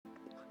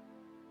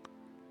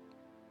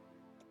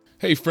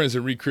Hey friends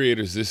and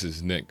recreators, this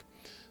is Nick.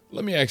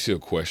 Let me ask you a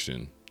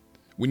question.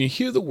 When you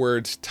hear the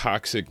words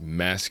toxic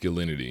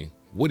masculinity,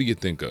 what do you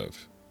think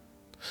of?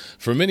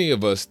 For many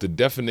of us, the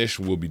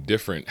definition will be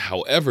different.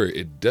 However,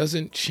 it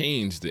doesn't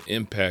change the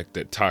impact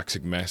that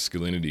toxic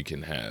masculinity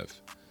can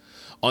have.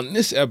 On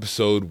this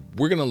episode,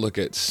 we're going to look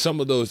at some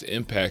of those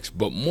impacts,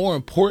 but more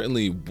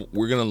importantly,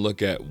 we're going to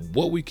look at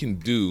what we can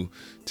do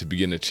to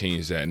begin to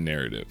change that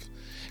narrative.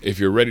 If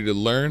you're ready to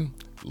learn,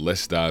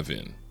 let's dive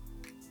in.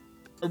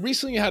 I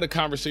recently had a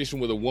conversation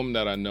with a woman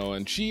that I know,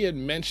 and she had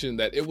mentioned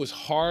that it was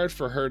hard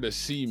for her to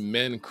see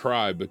men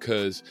cry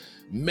because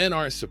men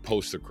aren't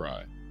supposed to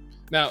cry.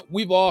 Now,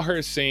 we've all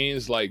heard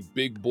sayings like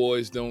big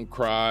boys don't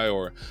cry,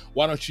 or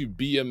why don't you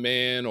be a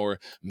man, or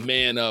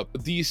man up.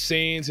 These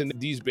sayings and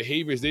these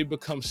behaviors, they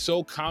become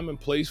so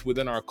commonplace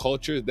within our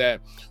culture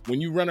that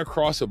when you run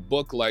across a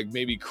book like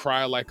maybe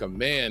Cry Like a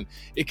Man,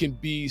 it can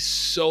be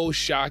so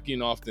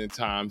shocking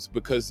oftentimes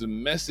because the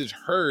message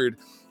heard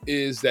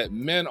is that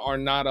men are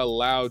not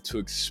allowed to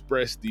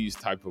express these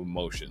type of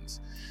emotions.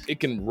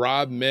 It can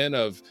rob men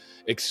of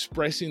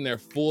expressing their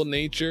full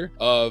nature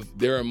of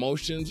their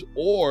emotions,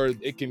 or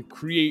it can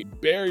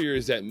create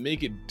barriers that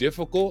make it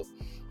difficult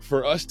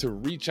for us to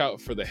reach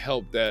out for the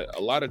help that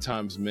a lot of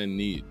times men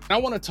need. I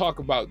want to talk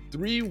about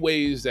 3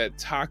 ways that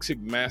toxic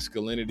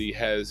masculinity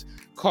has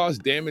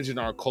caused damage in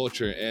our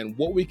culture and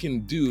what we can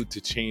do to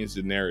change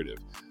the narrative.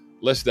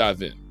 Let's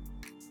dive in.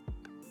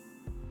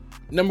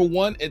 Number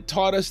 1, it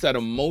taught us that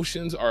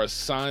emotions are a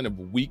sign of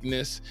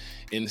weakness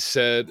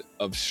instead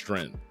of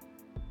strength.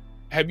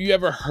 Have you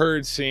ever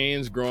heard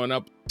sayings growing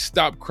up,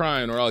 stop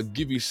crying or I'll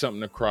give you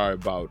something to cry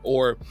about?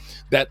 Or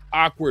that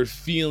awkward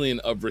feeling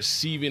of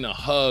receiving a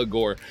hug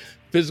or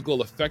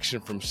physical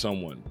affection from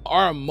someone.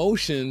 Our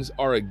emotions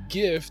are a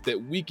gift that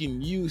we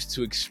can use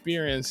to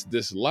experience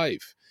this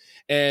life.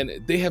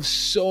 And they have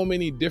so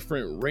many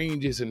different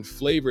ranges and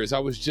flavors. I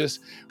was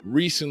just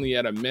recently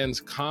at a men's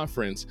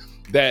conference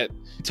that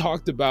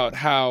talked about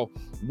how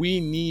we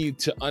need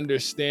to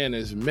understand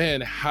as men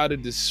how to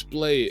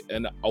display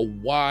a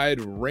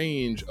wide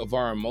range of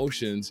our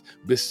emotions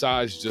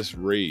besides just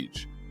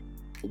rage.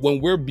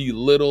 When we're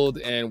belittled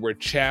and we're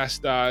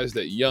chastised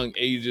at young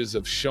ages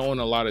of showing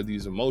a lot of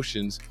these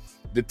emotions,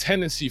 the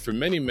tendency for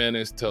many men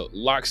is to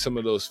lock some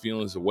of those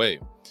feelings away.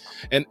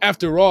 And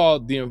after all,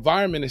 the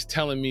environment is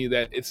telling me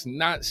that it's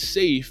not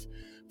safe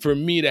for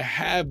me to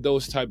have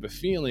those type of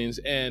feelings.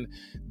 And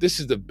this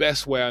is the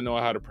best way I know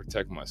how to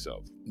protect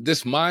myself.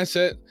 This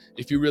mindset,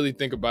 if you really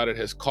think about it,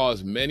 has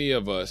caused many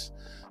of us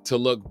to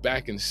look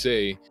back and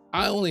say,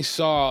 I only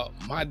saw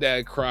my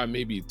dad cry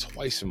maybe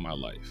twice in my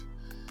life.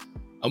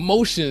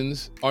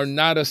 Emotions are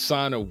not a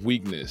sign of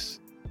weakness,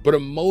 but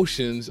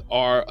emotions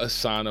are a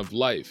sign of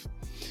life.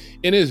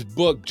 In his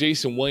book,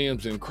 Jason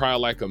Williams in Cry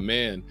Like a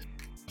Man,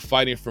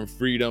 Fighting for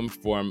Freedom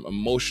from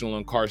Emotional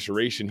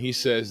Incarceration, he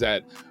says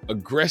that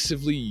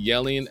aggressively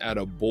yelling at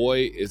a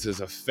boy is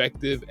as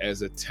effective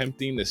as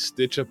attempting to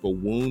stitch up a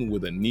wound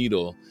with a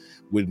needle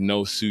with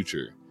no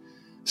suture.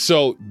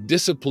 So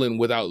discipline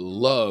without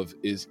love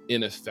is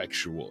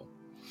ineffectual.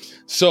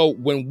 So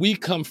when we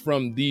come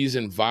from these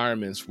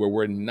environments where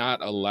we're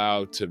not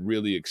allowed to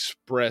really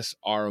express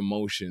our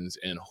emotions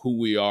and who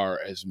we are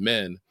as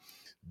men,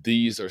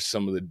 these are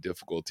some of the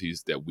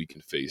difficulties that we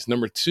can face.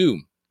 Number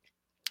 2,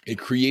 it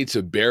creates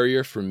a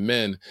barrier for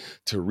men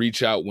to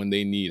reach out when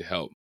they need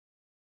help.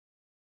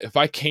 If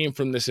I came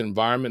from this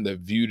environment that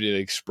viewed an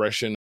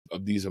expression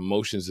of these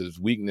emotions as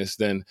weakness,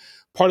 then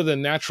part of the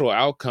natural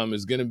outcome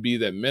is going to be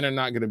that men are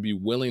not going to be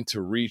willing to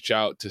reach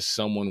out to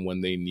someone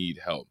when they need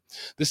help.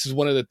 This is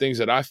one of the things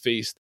that I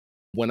faced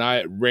when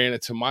I ran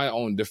into my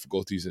own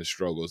difficulties and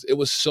struggles. It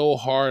was so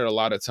hard a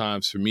lot of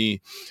times for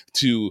me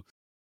to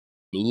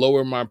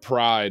lower my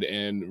pride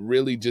and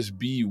really just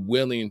be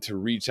willing to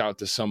reach out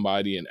to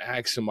somebody and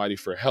ask somebody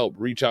for help,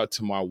 reach out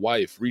to my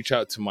wife, reach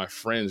out to my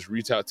friends,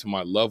 reach out to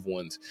my loved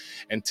ones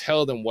and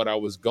tell them what I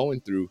was going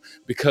through,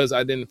 because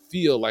I didn't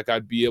feel like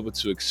I'd be able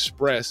to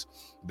express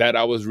that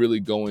I was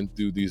really going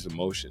through these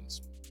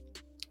emotions.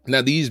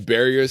 Now, these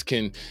barriers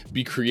can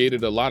be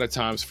created a lot of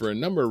times for a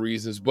number of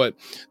reasons, but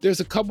there's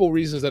a couple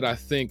reasons that I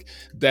think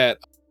that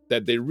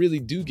they really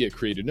do get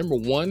created. Number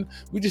 1,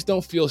 we just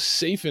don't feel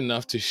safe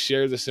enough to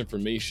share this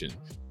information.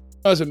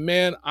 As a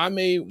man, I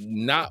may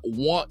not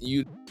want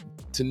you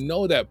to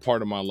know that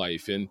part of my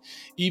life. And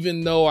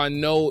even though I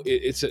know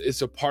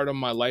it's a part of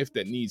my life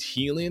that needs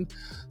healing,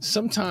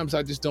 sometimes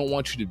I just don't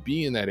want you to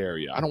be in that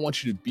area. I don't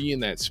want you to be in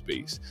that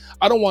space.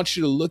 I don't want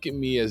you to look at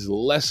me as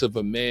less of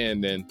a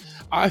man. And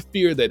I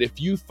fear that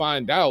if you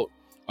find out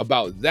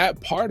about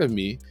that part of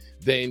me,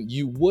 then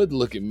you would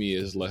look at me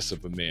as less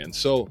of a man.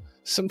 So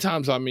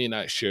sometimes I may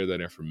not share that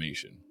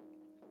information.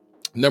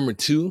 Number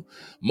 2,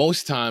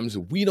 most times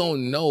we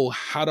don't know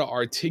how to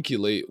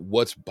articulate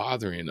what's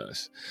bothering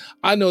us.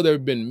 I know there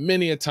have been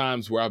many a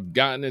times where I've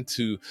gotten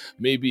into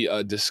maybe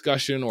a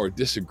discussion or a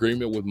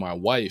disagreement with my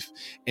wife,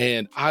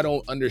 and I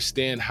don't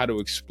understand how to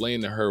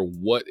explain to her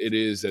what it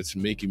is that's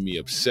making me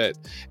upset.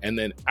 And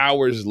then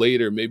hours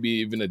later, maybe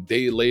even a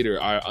day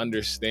later, I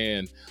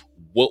understand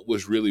what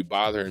was really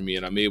bothering me,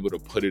 and I'm able to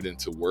put it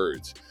into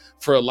words.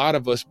 For a lot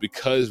of us,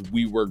 because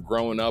we were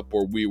growing up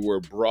or we were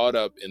brought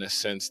up in a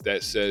sense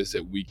that says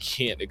that we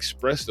can't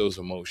express those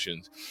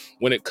emotions,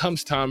 when it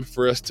comes time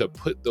for us to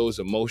put those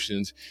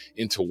emotions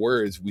into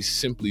words, we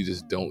simply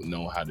just don't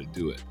know how to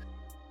do it.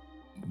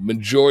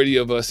 Majority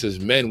of us as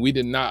men, we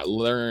did not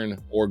learn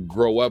or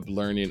grow up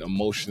learning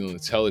emotional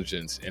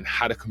intelligence and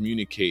how to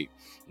communicate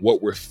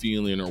what we're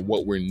feeling or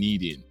what we're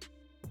needing.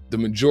 The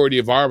majority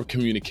of our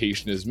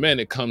communication as men,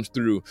 it comes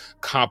through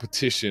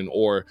competition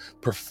or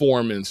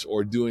performance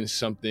or doing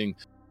something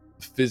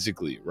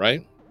physically,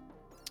 right?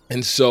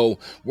 And so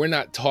we're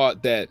not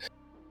taught that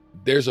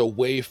there's a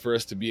way for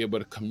us to be able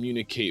to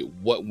communicate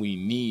what we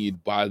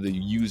need by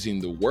using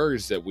the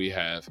words that we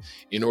have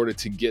in order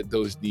to get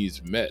those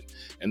needs met.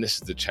 And this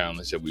is the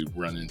challenge that we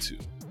run into.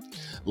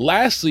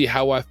 Lastly,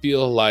 how I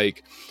feel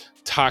like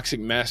toxic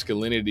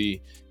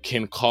masculinity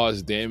can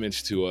cause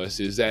damage to us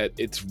is that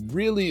it's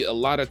really a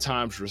lot of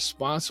times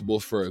responsible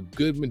for a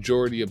good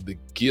majority of the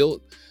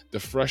guilt, the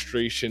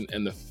frustration,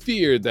 and the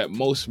fear that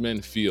most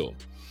men feel.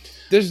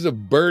 There's a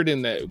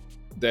burden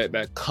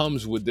that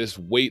comes with this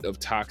weight of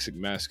toxic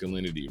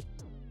masculinity.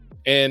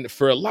 And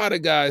for a lot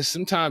of guys,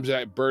 sometimes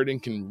that burden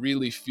can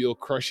really feel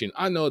crushing.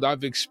 I know that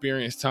I've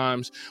experienced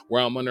times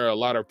where I'm under a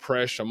lot of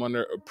pressure, I'm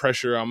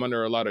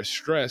under a lot of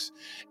stress,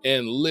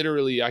 and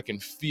literally I can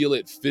feel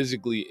it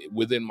physically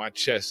within my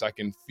chest. I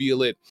can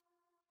feel it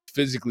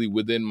physically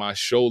within my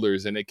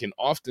shoulders, and it can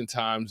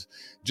oftentimes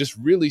just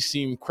really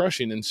seem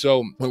crushing. And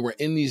so when we're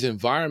in these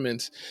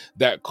environments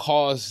that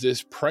cause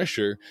this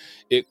pressure,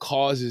 it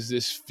causes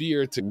this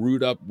fear to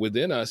root up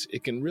within us.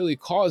 It can really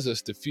cause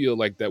us to feel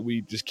like that we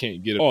just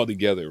can't get it all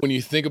together. When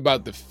you think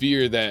about the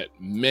fear that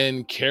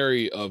men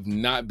carry of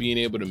not being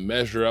able to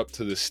measure up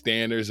to the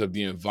standards of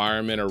the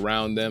environment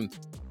around them,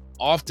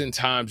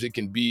 oftentimes it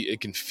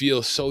can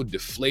feel so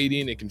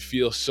deflating, it can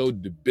feel so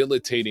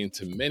debilitating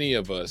to many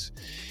of us,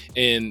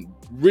 and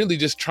really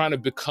just trying to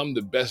become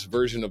the best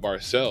version of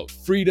ourselves.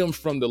 Freedom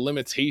from the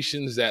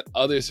limitations that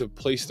others have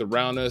placed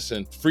around us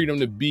and freedom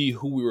to be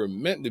who we were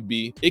meant to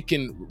be, it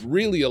can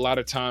really a lot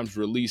of times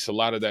release a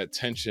lot of that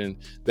tension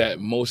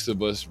that most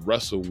of us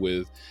wrestle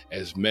with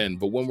as men.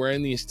 But when we're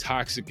in these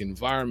toxic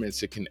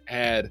environments, it can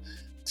add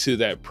to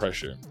that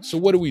pressure. So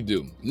what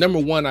do? Number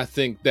one, I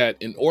think that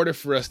in order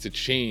for us to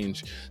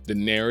change the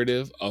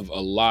narrative of a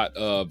lot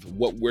of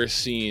what we're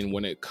seeing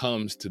when it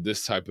comes to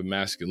this type of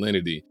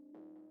masculinity,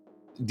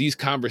 these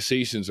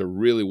conversations are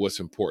really what's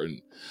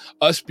important.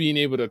 Us being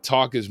able to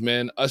talk as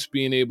men, us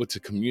being able to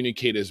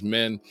communicate as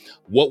men,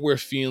 what we're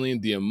feeling,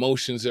 the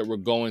emotions that we're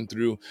going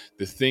through,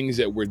 the things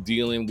that we're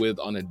dealing with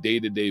on a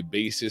day-to-day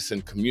basis,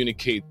 and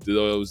communicate to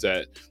those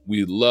that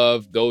we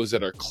love, those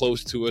that are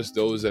close to us,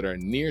 those that are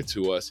near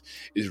to us,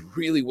 is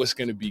really what's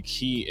going to be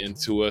key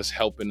into us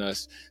helping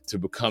us to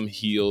become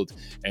healed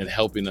and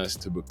helping us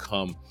to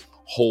become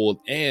hold,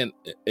 and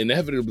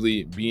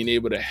inevitably being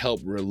able to help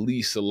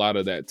release a lot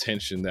of that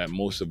tension that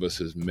most of us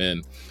as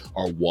men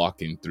are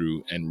walking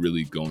through and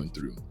really going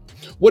through.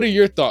 What are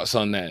your thoughts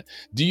on that?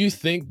 Do you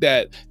think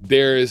that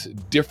there's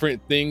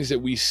different things that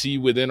we see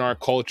within our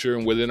culture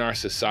and within our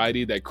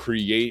society that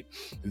create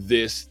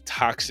this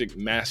toxic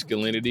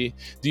masculinity?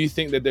 Do you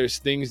think that there's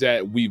things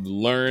that we've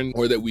learned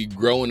or that we've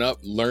grown up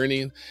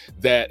learning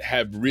that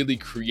have really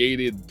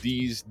created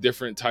these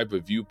different type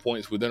of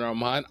viewpoints within our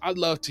mind? I'd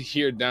love to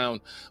hear down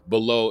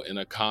below in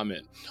a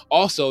comment.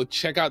 Also,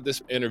 check out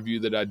this interview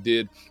that I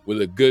did with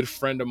a good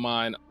friend of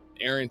mine,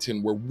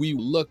 Arrington, where we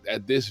looked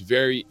at this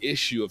very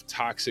issue of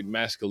toxic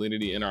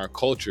masculinity in our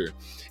culture.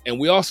 And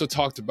we also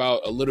talked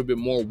about a little bit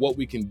more what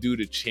we can do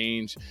to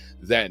change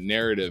that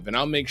narrative. And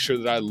I'll make sure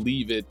that I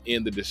leave it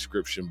in the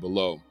description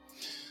below.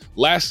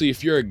 Lastly,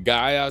 if you're a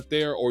guy out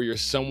there or you're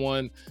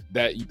someone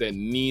that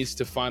needs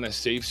to find a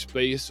safe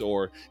space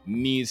or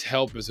needs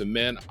help as a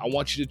man, I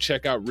want you to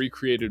check out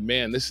Recreated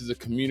Man. This is a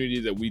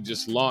community that we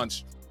just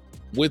launched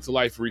with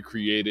Life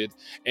Recreated,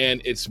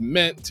 and it's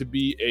meant to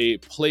be a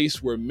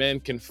place where men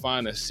can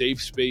find a safe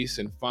space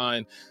and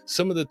find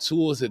some of the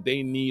tools that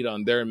they need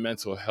on their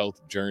mental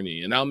health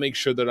journey. And I'll make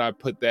sure that I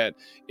put that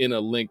in a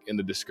link in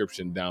the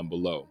description down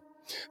below.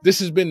 This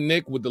has been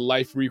Nick with the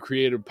Life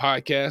Recreated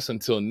podcast.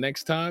 Until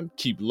next time,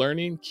 keep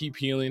learning, keep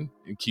healing,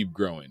 and keep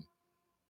growing.